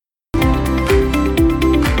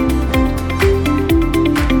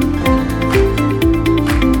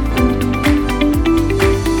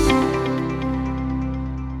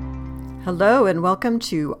Hello and welcome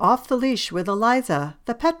to Off the Leash with Eliza,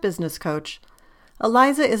 the pet business coach.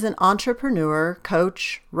 Eliza is an entrepreneur,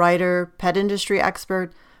 coach, writer, pet industry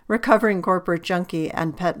expert, recovering corporate junkie,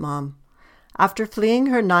 and pet mom. After fleeing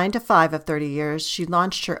her 9-to-5 of 30 years, she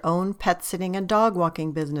launched her own pet sitting and dog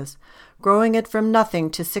walking business, growing it from nothing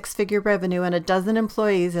to six-figure revenue and 12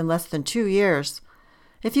 employees in less than 2 years.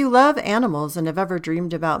 If you love animals and have ever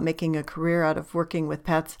dreamed about making a career out of working with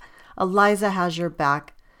pets, Eliza has your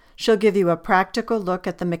back. She'll give you a practical look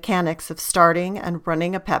at the mechanics of starting and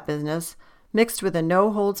running a pet business, mixed with a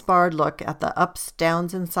no-holds-barred look at the ups,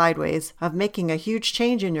 downs, and sideways of making a huge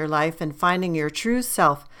change in your life and finding your true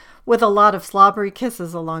self, with a lot of slobbery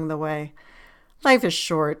kisses along the way. Life is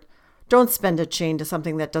short. Don't spend it chained to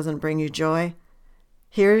something that doesn't bring you joy.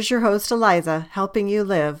 Here's your host, Eliza, helping you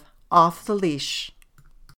live off the leash.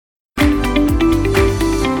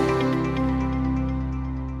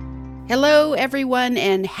 Hello, everyone,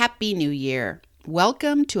 and Happy New Year.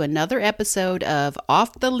 Welcome to another episode of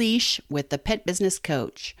Off the Leash with the Pet Business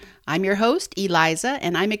Coach. I'm your host, Eliza,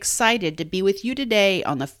 and I'm excited to be with you today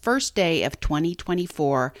on the first day of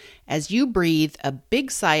 2024 as you breathe a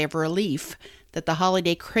big sigh of relief that the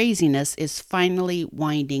holiday craziness is finally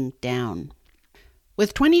winding down.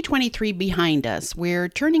 With 2023 behind us, we're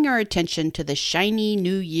turning our attention to the shiny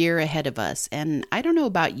new year ahead of us, and I don't know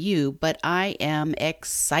about you, but I am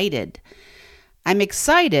excited. I'm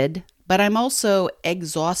excited, but I'm also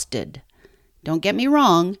exhausted. Don't get me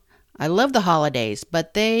wrong, I love the holidays,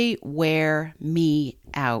 but they wear me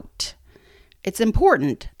out. It's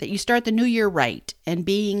important that you start the new year right, and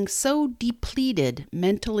being so depleted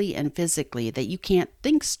mentally and physically that you can't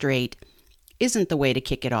think straight isn't the way to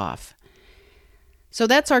kick it off. So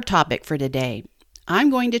that's our topic for today. I'm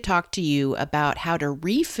going to talk to you about how to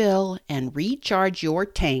refill and recharge your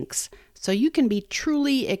tanks so you can be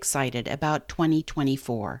truly excited about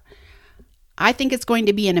 2024. I think it's going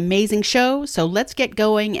to be an amazing show, so let's get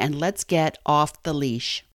going and let's get off the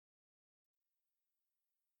leash.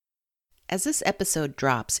 As this episode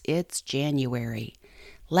drops, it's January.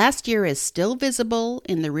 Last year is still visible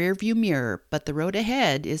in the rearview mirror, but the road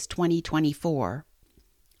ahead is 2024.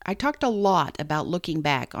 I talked a lot about looking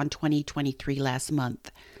back on 2023 last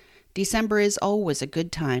month. December is always a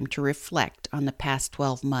good time to reflect on the past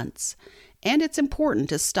 12 months, and it's important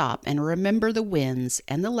to stop and remember the wins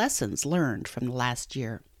and the lessons learned from the last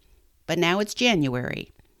year. But now it's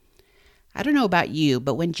January. I don't know about you,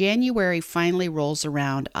 but when January finally rolls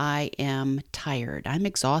around, I am tired. I'm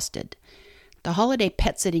exhausted. The holiday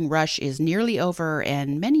pet sitting rush is nearly over,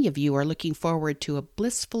 and many of you are looking forward to a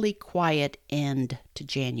blissfully quiet end to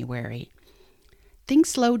January. Things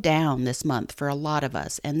slow down this month for a lot of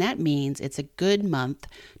us, and that means it's a good month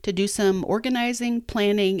to do some organizing,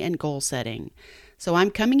 planning, and goal setting. So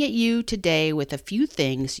I'm coming at you today with a few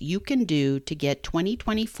things you can do to get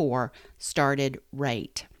 2024 started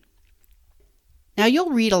right. Now,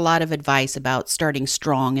 you'll read a lot of advice about starting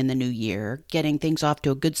strong in the new year, getting things off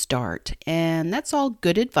to a good start, and that's all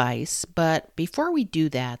good advice, but before we do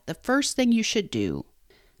that, the first thing you should do,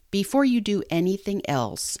 before you do anything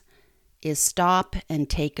else, is stop and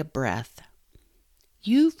take a breath.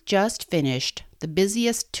 You've just finished the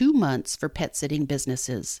busiest 2 months for pet sitting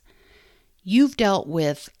businesses. You've dealt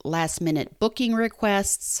with last-minute booking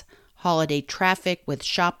requests, holiday traffic with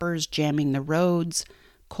shoppers jamming the roads,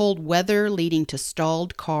 cold weather leading to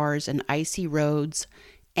stalled cars and icy roads,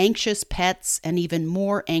 anxious pets and even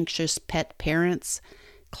more anxious pet parents,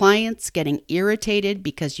 clients getting irritated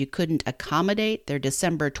because you couldn't accommodate their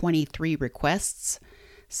December 23 requests,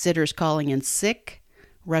 sitters calling in sick,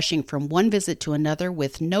 rushing from one visit to another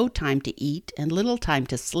with no time to eat and little time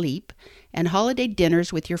to sleep, and holiday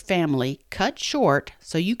dinners with your family cut short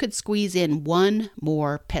so you could squeeze in one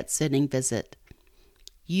more pet sitting visit.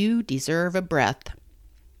 You deserve a breath.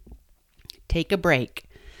 Take a break.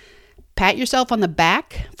 Pat yourself on the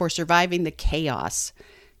back for surviving the chaos.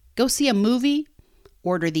 Go see a movie,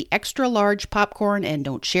 order the extra large popcorn and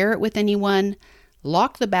don't share it with anyone.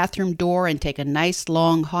 Lock the bathroom door and take a nice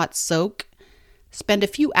long hot soak. Spend a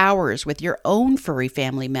few hours with your own furry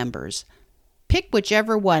family members. Pick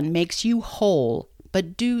whichever one makes you whole,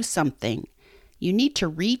 but do something. You need to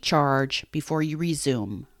recharge before you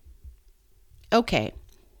resume. Okay.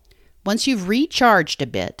 Once you've recharged a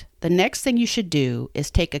bit, the next thing you should do is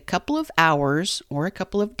take a couple of hours or a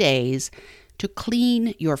couple of days to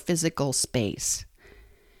clean your physical space.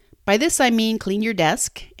 By this I mean clean your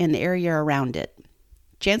desk and the area around it.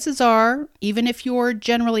 Chances are, even if you're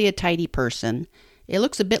generally a tidy person, it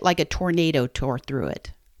looks a bit like a tornado tore through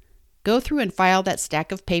it. Go through and file that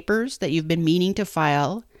stack of papers that you've been meaning to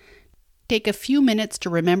file. take a few minutes to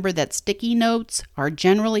remember that sticky notes are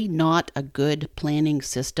generally not a good planning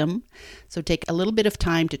system. So take a little bit of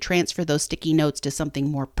time to transfer those sticky notes to something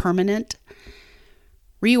more permanent.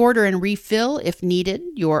 Reorder and refill, if needed,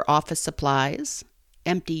 your office supplies.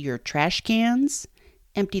 Empty your trash cans.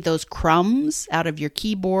 Empty those crumbs out of your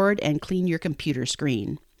keyboard and clean your computer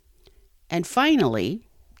screen. And finally,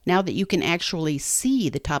 now that you can actually see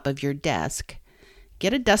the top of your desk,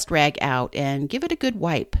 get a dust rag out and give it a good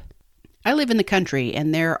wipe. I live in the country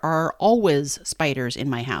and there are always spiders in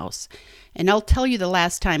my house. And I'll tell you the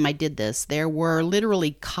last time I did this, there were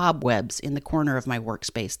literally cobwebs in the corner of my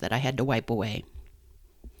workspace that I had to wipe away.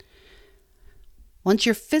 Once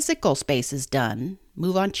your physical space is done,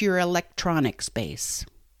 move on to your electronic space.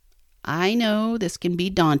 I know this can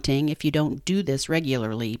be daunting if you don't do this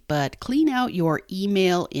regularly, but clean out your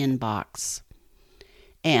email inbox.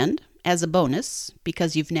 And as a bonus,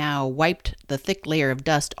 because you've now wiped the thick layer of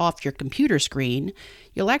dust off your computer screen,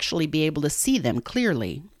 you'll actually be able to see them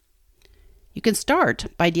clearly. You can start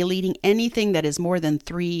by deleting anything that is more than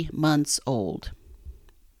 3 months old.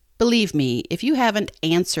 Believe me, if you haven't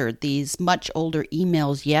answered these much older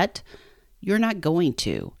emails yet, you're not going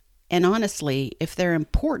to. And honestly, if they're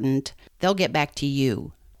important, they'll get back to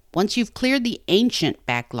you. Once you've cleared the ancient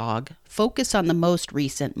backlog, focus on the most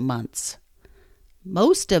recent months.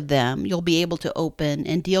 Most of them you'll be able to open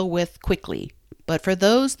and deal with quickly, but for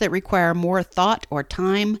those that require more thought or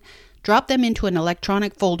time, drop them into an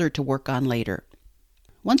electronic folder to work on later.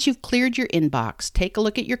 Once you've cleared your inbox, take a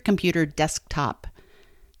look at your computer desktop.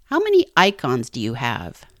 How many icons do you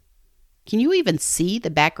have? Can you even see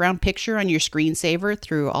the background picture on your screensaver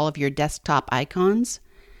through all of your desktop icons?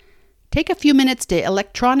 Take a few minutes to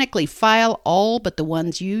electronically file all but the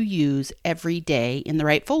ones you use every day in the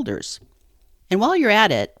right folders. And while you're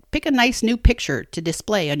at it, pick a nice new picture to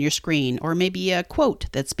display on your screen, or maybe a quote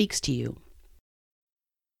that speaks to you.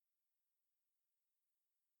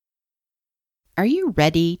 Are you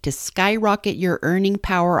ready to skyrocket your earning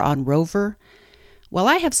power on Rover? Well,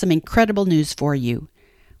 I have some incredible news for you.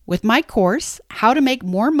 With my course, How to Make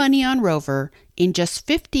More Money on Rover, in just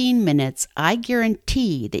 15 minutes, I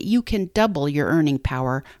guarantee that you can double your earning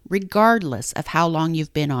power regardless of how long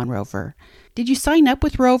you've been on Rover. Did you sign up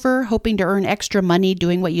with Rover hoping to earn extra money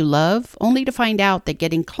doing what you love, only to find out that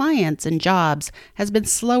getting clients and jobs has been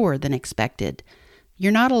slower than expected?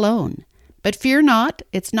 You're not alone. But fear not,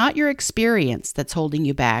 it's not your experience that's holding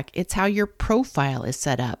you back, it's how your profile is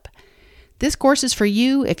set up. This course is for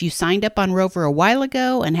you if you signed up on Rover a while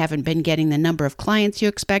ago and haven't been getting the number of clients you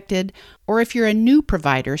expected, or if you're a new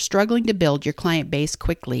provider struggling to build your client base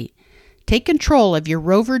quickly. Take control of your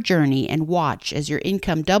Rover journey and watch as your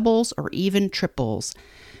income doubles or even triples.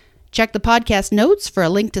 Check the podcast notes for a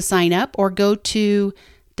link to sign up, or go to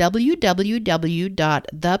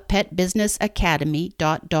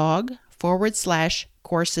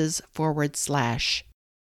www.thepetbusinessacademy.dog/courses/.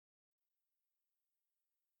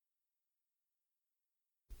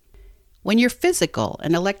 When your physical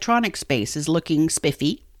and electronic space is looking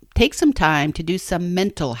spiffy, take some time to do some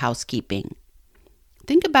mental housekeeping.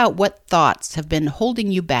 Think about what thoughts have been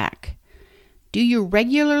holding you back. Do you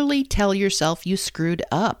regularly tell yourself you screwed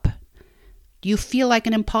up? Do you feel like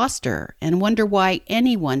an imposter and wonder why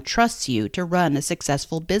anyone trusts you to run a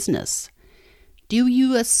successful business? Do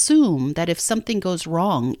you assume that if something goes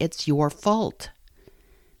wrong, it's your fault?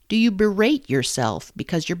 Do you berate yourself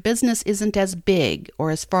because your business isn't as big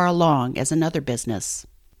or as far along as another business?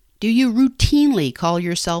 Do you routinely call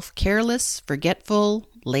yourself careless, forgetful,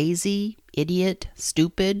 lazy, idiot,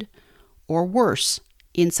 stupid, or worse,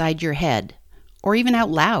 inside your head, or even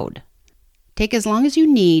out loud? Take as long as you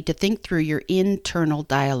need to think through your internal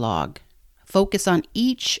dialogue. Focus on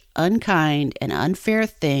each unkind and unfair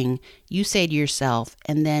thing you say to yourself,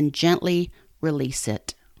 and then gently release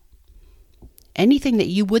it. Anything that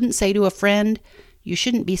you wouldn't say to a friend, you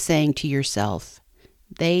shouldn't be saying to yourself.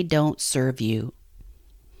 They don't serve you.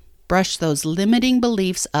 Brush those limiting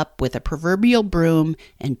beliefs up with a proverbial broom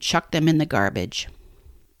and chuck them in the garbage.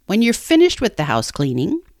 When you're finished with the house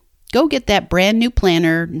cleaning, go get that brand new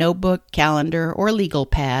planner, notebook, calendar, or legal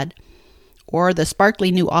pad, or the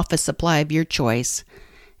sparkly new office supply of your choice,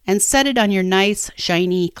 and set it on your nice,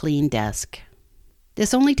 shiny, clean desk.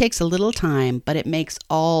 This only takes a little time, but it makes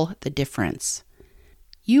all the difference.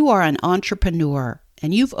 You are an entrepreneur,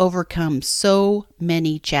 and you've overcome so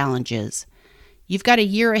many challenges. You've got a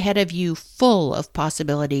year ahead of you full of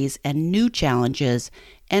possibilities and new challenges,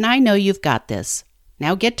 and I know you've got this.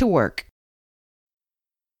 Now get to work.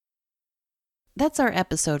 That's our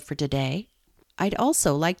episode for today. I'd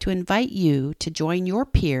also like to invite you to join your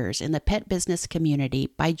peers in the pet business community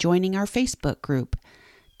by joining our Facebook group.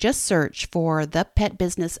 Just search for the Pet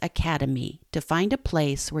Business Academy to find a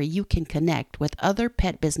place where you can connect with other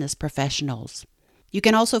pet business professionals. You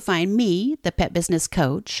can also find me, the Pet Business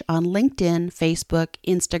Coach, on LinkedIn, Facebook,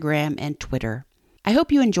 Instagram, and Twitter. I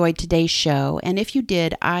hope you enjoyed today's show, and if you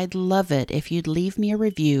did, I'd love it if you'd leave me a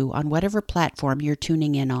review on whatever platform you're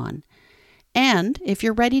tuning in on. And if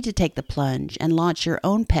you're ready to take the plunge and launch your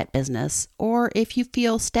own pet business, or if you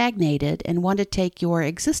feel stagnated and want to take your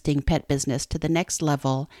existing pet business to the next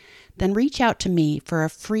level, then reach out to me for a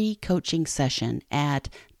free coaching session at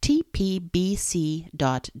tpbc.dog.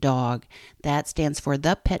 That stands for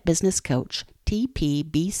The Pet Business Coach,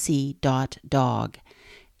 tpbc.dog.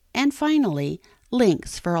 And finally,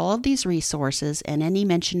 links for all of these resources and any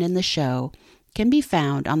mentioned in the show can be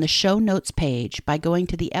found on the show notes page by going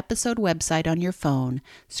to the episode website on your phone,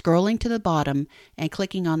 scrolling to the bottom, and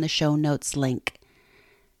clicking on the show notes link.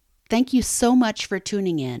 Thank you so much for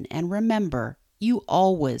tuning in, and remember, you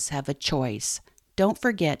always have a choice. Don't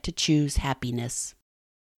forget to choose happiness.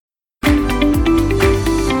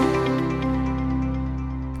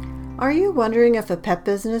 Are you wondering if a pet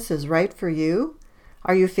business is right for you?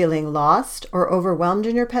 Are you feeling lost or overwhelmed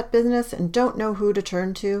in your pet business and don't know who to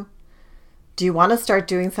turn to? Do you want to start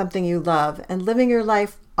doing something you love and living your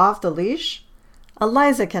life off the leash?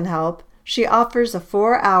 Eliza can help. She offers a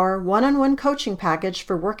 4-hour one-on-one coaching package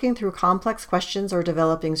for working through complex questions or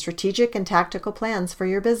developing strategic and tactical plans for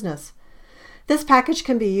your business. This package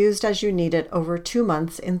can be used as you need it over 2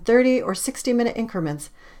 months in 30 or 60-minute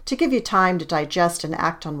increments to give you time to digest and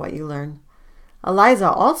act on what you learn.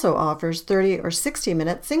 Eliza also offers 30 or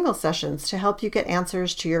 60-minute single sessions to help you get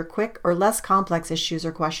answers to your quick or less complex issues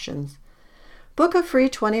or questions. Book a free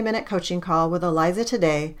 20-minute coaching call with Eliza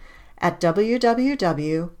today at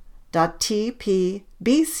www.tpbc.dog.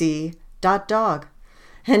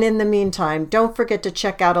 And in the meantime, don't forget to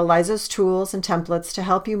check out Eliza's tools and templates to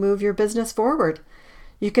help you move your business forward.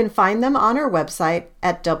 You can find them on her website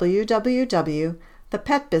at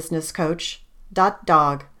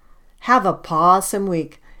www.thepetbusinesscoach.dog. Have a pawsome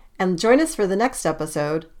week and join us for the next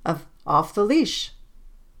episode of Off the Leash.